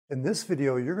In this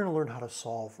video, you're going to learn how to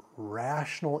solve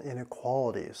rational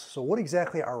inequalities. So what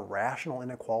exactly are rational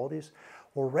inequalities?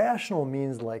 Well, rational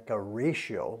means like a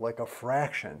ratio, like a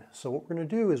fraction. So what we're going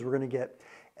to do is we're going to get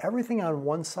everything on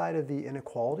one side of the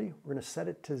inequality. We're going to set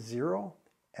it to 0,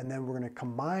 and then we're going to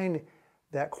combine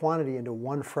that quantity into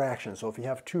one fraction. So if you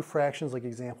have two fractions, like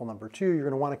example number 2, you're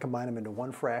going to want to combine them into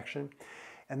one fraction.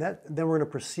 And then we're going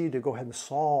to proceed to go ahead and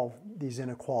solve these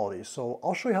inequalities. So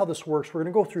I'll show you how this works. We're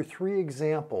going to go through 3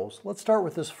 examples. Let's start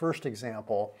with this first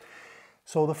example.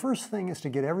 So the first thing is to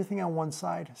get everything on one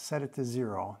side, set it to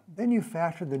 0. Then you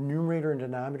factor the numerator and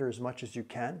denominator as much as you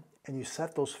can, and you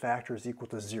set those factors equal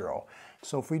to 0.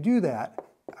 So if we do that,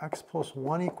 x plus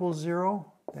 1 equals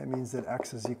 0. That means that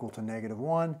x is equal to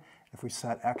 -1. If we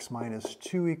set x minus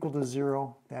 2 equal to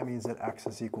 0, that means that x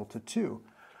is equal to 2.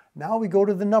 Now we go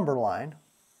to the number line,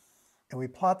 and we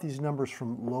plot these numbers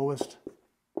from lowest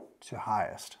to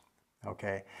highest,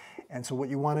 okay? And so what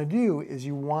you want to do is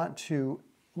you want to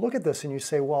look at this and you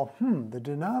say, well, the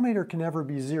denominator can never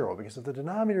be 0, because if the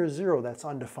denominator is 0, that's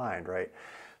undefined, right?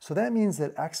 So that means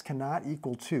that x cannot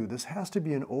equal 2. This has to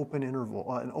be an open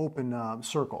interval, an open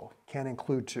circle, can't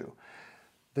include 2.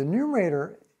 The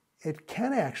numerator, it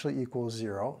can actually equal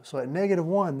 0. So at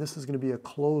 -1, this is going to be a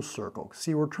closed circle.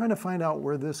 See, we're trying to find out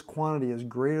where this quantity is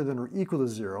greater than or equal to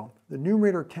 0. The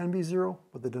numerator can be 0,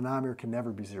 but the denominator can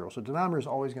never be 0. So denominator is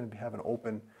always going to have an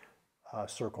open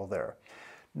circle there.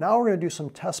 Now we're going to do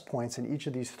some test points in each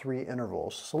of these 3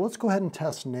 intervals. So let's go ahead and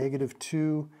test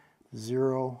 -2,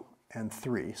 0, and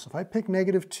 3. So if I pick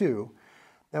 -2,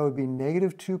 that would be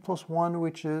 -2 plus 1,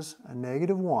 which is a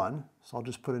 -1. So I'll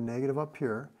just put a negative up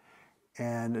here.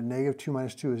 And a -2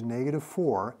 minus 2 is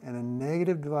 -4, and a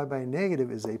negative divided by a negative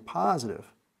is a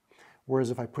positive. Whereas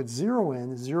if I put 0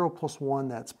 in, 0 plus 1,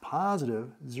 that's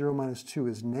positive, 0 minus 2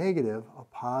 is negative, a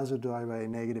positive divided by a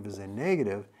negative is a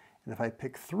negative, and if I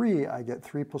pick 3, I get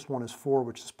 3 plus 1 is 4,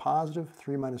 which is positive,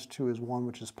 3 minus 2 is 1,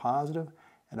 which is positive,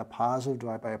 and a positive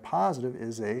divided by a positive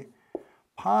is a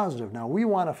positive. Now we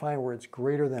want to find where it's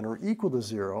greater than or equal to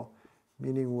 0,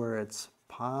 meaning where it's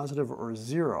positive or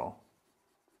 0.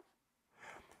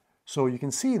 So you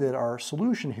can see that our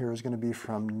solution here is going to be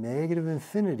from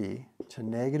 -infinity to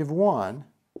 -1,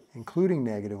 including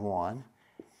 -1,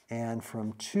 and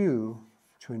from 2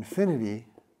 to infinity,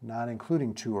 not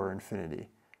including 2 or infinity,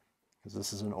 because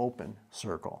this is an open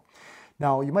circle.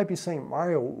 Now you might be saying,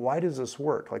 Mario, why does this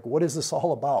work? Like, what is this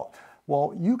all about?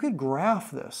 Well, you could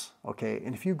graph this, okay?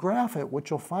 And if you graph it, what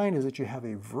you'll find is that you have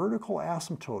a vertical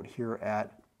asymptote here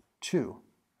at 2,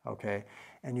 okay?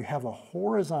 And you have a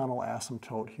horizontal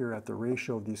asymptote here at the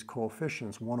ratio of these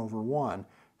coefficients, 1/1.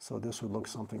 So this would look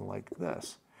something like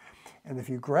this. And if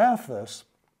you graph this,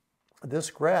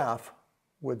 this graph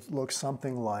would look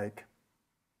something like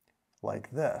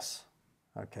this,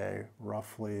 okay?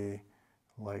 Roughly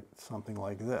like something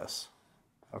like this,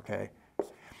 okay?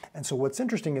 And so what's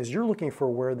interesting is you're looking for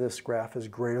where this graph is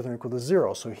greater than or equal to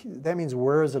 0. So that means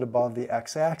where is it above the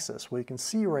x-axis? Well, you can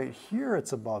see right here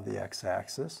it's above the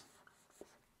x-axis,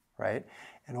 right?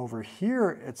 And over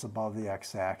here it's above the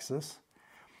x-axis.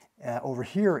 Over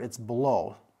here it's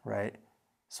below, right?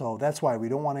 So that's why we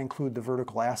don't want to include the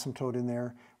vertical asymptote in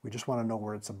there. We just want to know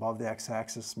where it's above the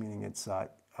x-axis, meaning it's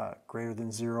greater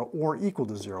than 0 or equal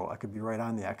to 0. I could be right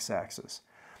on the x-axis.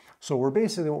 So what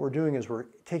we're doing is we're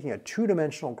taking a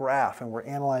 2-dimensional graph and we're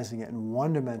analyzing it in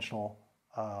one-dimensional,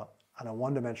 on a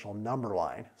one-dimensional number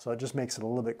line. So it just makes it a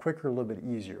little bit quicker, a little bit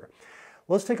easier.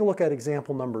 Let's take a look at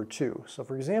example number 2. So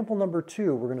for example number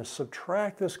 2, we're going to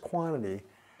subtract this quantity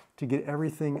to get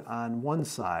everything on one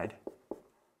side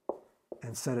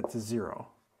and set it to 0.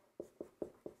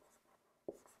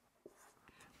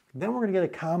 Then we're going to get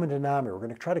a common denominator. We're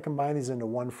going to try to combine these into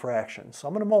one fraction. So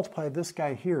I'm going to multiply this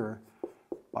guy here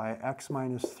by x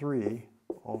minus 3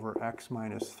 over x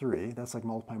minus 3. That's like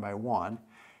multiplying by 1.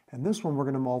 And this one we're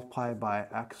going to multiply by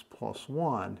x plus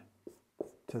 1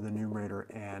 to the numerator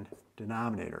and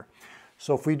denominator.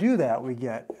 So if we do that, we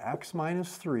get x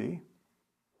minus 3,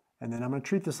 and then I'm going to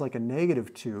treat this like a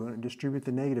 -2 and distribute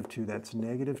the -2. That's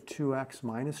 -2x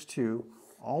minus 2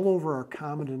 all over our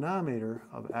common denominator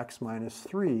of x minus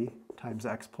 3 times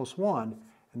x plus 1,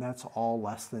 and that's all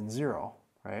less than 0,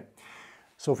 right?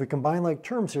 So if we combine like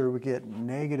terms here, we get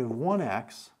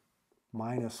 -1x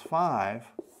minus 5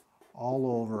 all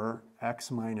over x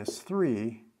minus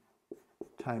 3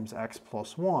 times x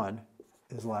plus 1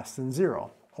 is less than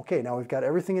 0. Okay, now we've got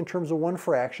everything in terms of one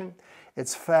fraction.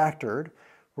 It's factored.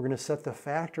 We're going to set the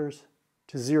factors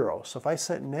to 0. So if I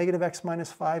set -x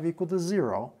minus 5 equal to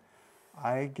 0,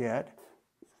 I get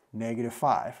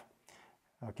 -5.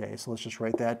 Okay, so let's just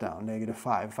write that down,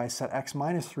 -5. If I set x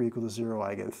minus 3 equal to 0,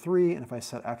 I get 3, and if I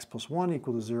set x plus 1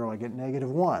 equal to 0, I get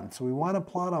 -1. So we want to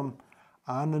plot them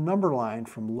on the number line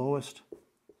from lowest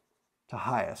to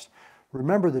highest.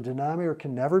 Remember, the denominator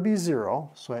can never be 0,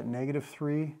 so at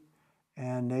 -3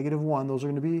 and -1, those are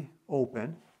going to be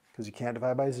open, because you can't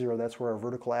divide by 0. That's where our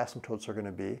vertical asymptotes are going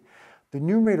to be. The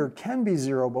numerator can be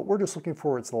 0, but we're just looking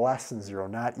for it's less than 0,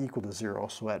 not equal to 0.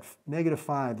 So at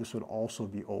 -5, this would also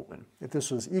be open. If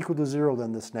this was equal to 0,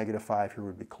 then this -5 here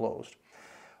would be closed.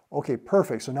 Okay,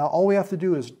 perfect. So now all we have to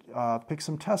do is pick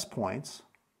some test points.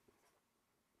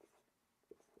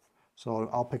 So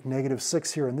I'll pick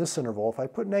 -6 here in this interval. If I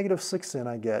put -6 in,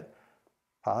 I get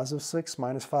 +6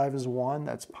 minus 5 is 1.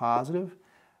 That's positive.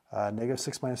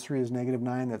 -6 minus 3 is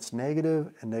 -9, that's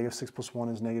negative, and -6 plus 1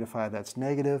 is -5, that's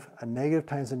negative. A negative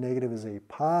times a negative is a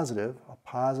positive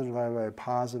divided by a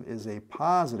positive is a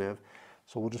positive,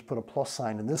 so we'll just put a plus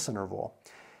sign in this interval.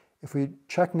 If we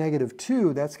check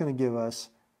 -2, that's going to give us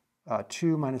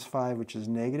 2 minus 5, which is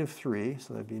 -3,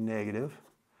 so that'd be negative.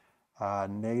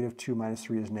 -2 minus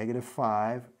 3 is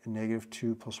 -5, and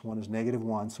 -2 plus 1 is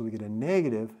 -1, so we get a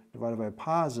negative divided by a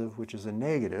positive, which is a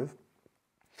negative.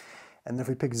 And if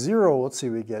we pick 0, let's see,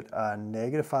 we get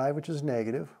 -5, which is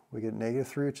negative. We get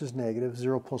 -3, which is negative.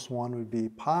 0 plus 1 would be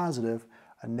positive.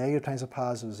 A negative times a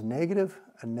positive is negative.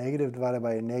 A negative divided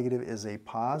by a negative is a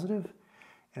positive.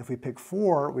 And if we pick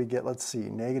 4, we get, let's see,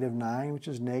 -9, which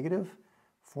is negative.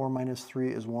 4 minus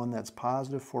 3 is 1, that's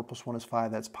positive. 4 plus 1 is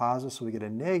 5, that's positive. So we get a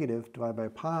negative divided by a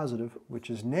positive,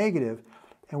 which is negative.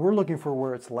 And we're looking for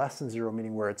where it's less than 0,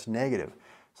 meaning where it's negative.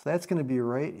 So that's going to be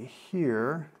right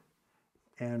here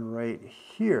and right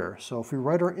here. So if we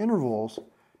write our intervals,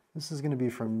 this is going to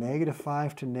be from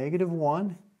 -5 to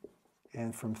 -1,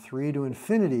 and from 3 to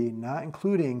infinity, not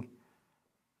including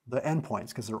the endpoints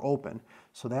because they're open.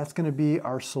 So that's going to be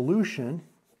our solution,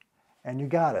 and you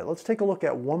got it. Let's take a look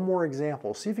at one more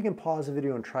example. See if you can pause the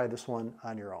video and try this one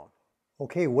on your own.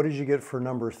 Okay, what did you get for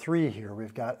number 3 here?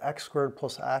 We've got x squared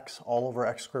plus x all over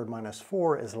x squared minus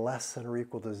 4 is less than or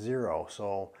equal to 0.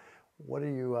 So what do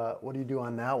you do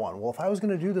on that one? Well, if I was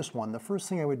going to do this one, the first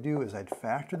thing I would do is I'd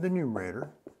factor the numerator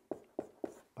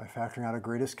by factoring out a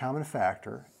greatest common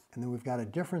factor, and then we've got a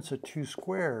difference of 2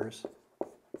 squares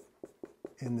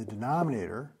in the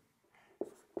denominator.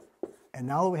 And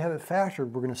now that we have it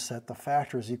factored, we're going to set the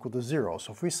factors equal to 0.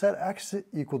 So if we set x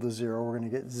equal to 0, we're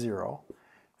going to get 0.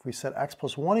 If we set x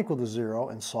plus 1 equal to 0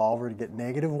 and solve, we're going to get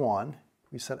 -1.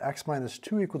 If we set x minus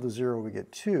 2 equal to 0, we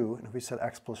get 2. And if we set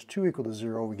x plus 2 equal to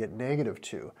 0, we get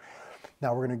 -2.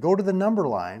 Now we're going to go to the number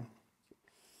line,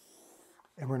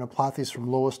 and we're going to plot these from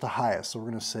lowest to highest. So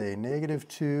we're going to say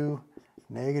 -2,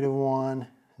 -1,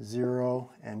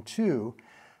 0, and 2.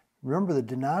 Remember, the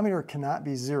denominator cannot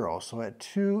be 0. So at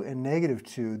 2 and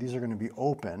 -2, these are going to be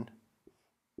open.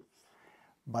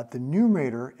 But the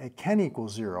numerator, it can equal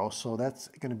 0. So that's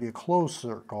going to be a closed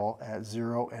circle at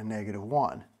 0 and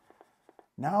 -1.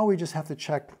 Now we just have to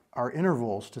check our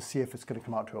intervals to see if it's going to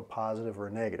come out to a positive or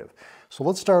a negative. So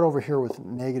let's start over here with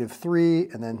 -3,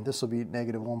 and then this will be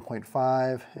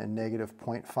 -1.5 and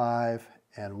 -0.5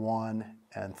 and 1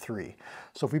 and 3.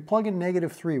 So if we plug in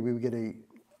 -3, we would get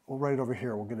we'll write it over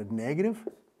here, we'll get a negative.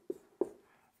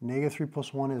 -3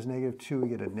 plus 1 is -2, we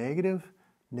get a negative.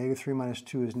 -3 minus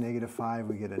 2 is -5,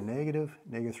 we get a negative.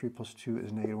 -3 plus 2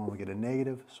 is -1, we get a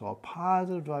negative. So a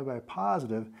positive divided by a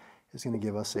positive is going to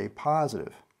give us a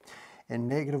positive. And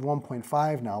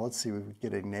 -1.5 now, let's see, we would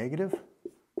get a negative.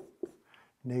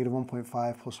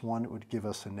 -1.5 plus 1 would give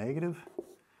us a negative.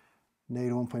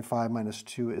 -1.5 minus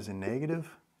 2 is a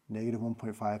negative.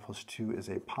 -1.5 plus 2 is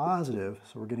a positive.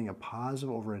 So we're getting a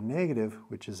positive over a negative,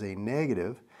 which is a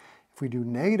negative. If we do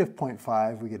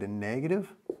 -0.5, we get a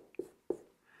negative.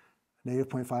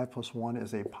 -0.5 plus 1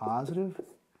 is a positive.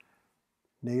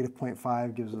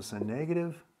 -0.5 gives us a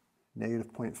negative.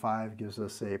 -0.5 gives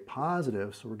us a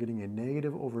positive, so we're getting a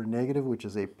negative over a negative, which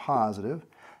is a positive.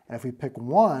 And if we pick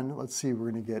 1, let's see, we're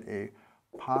going to get a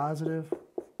positive,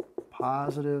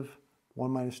 positive.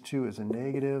 1 minus 2 is a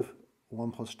negative.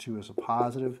 1 plus 2 is a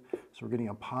positive. So we're getting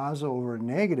a positive over a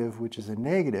negative, which is a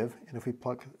negative. And if we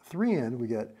plug 3 in, we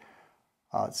get,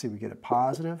 let's see, we get a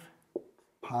positive,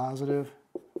 positive,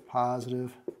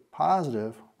 positive,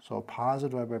 positive. So a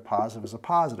positive divided by positive is a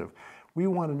positive. We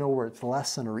want to know where it's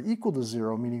less than or equal to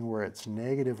 0, meaning where it's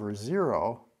negative or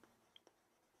 0.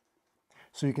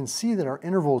 So you can see that our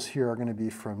intervals here are going to be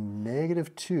from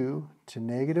 -2 to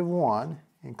 -1,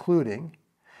 including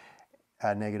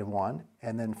 -1,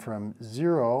 and then from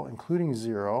 0, including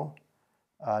 0,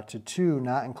 to 2,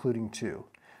 not including 2.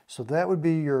 So that would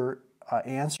be your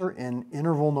answer in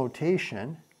interval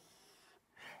notation.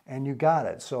 and you got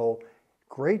it. So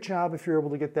great job if you're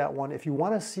able to get that one. If you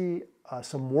want to see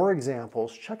some more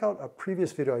examples, check out a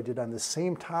previous video I did on the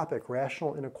same topic,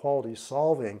 rational inequalities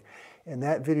solving, and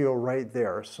that video right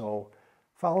there. So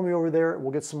follow me over there.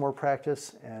 We'll get some more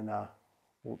practice, and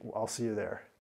I'll see you there.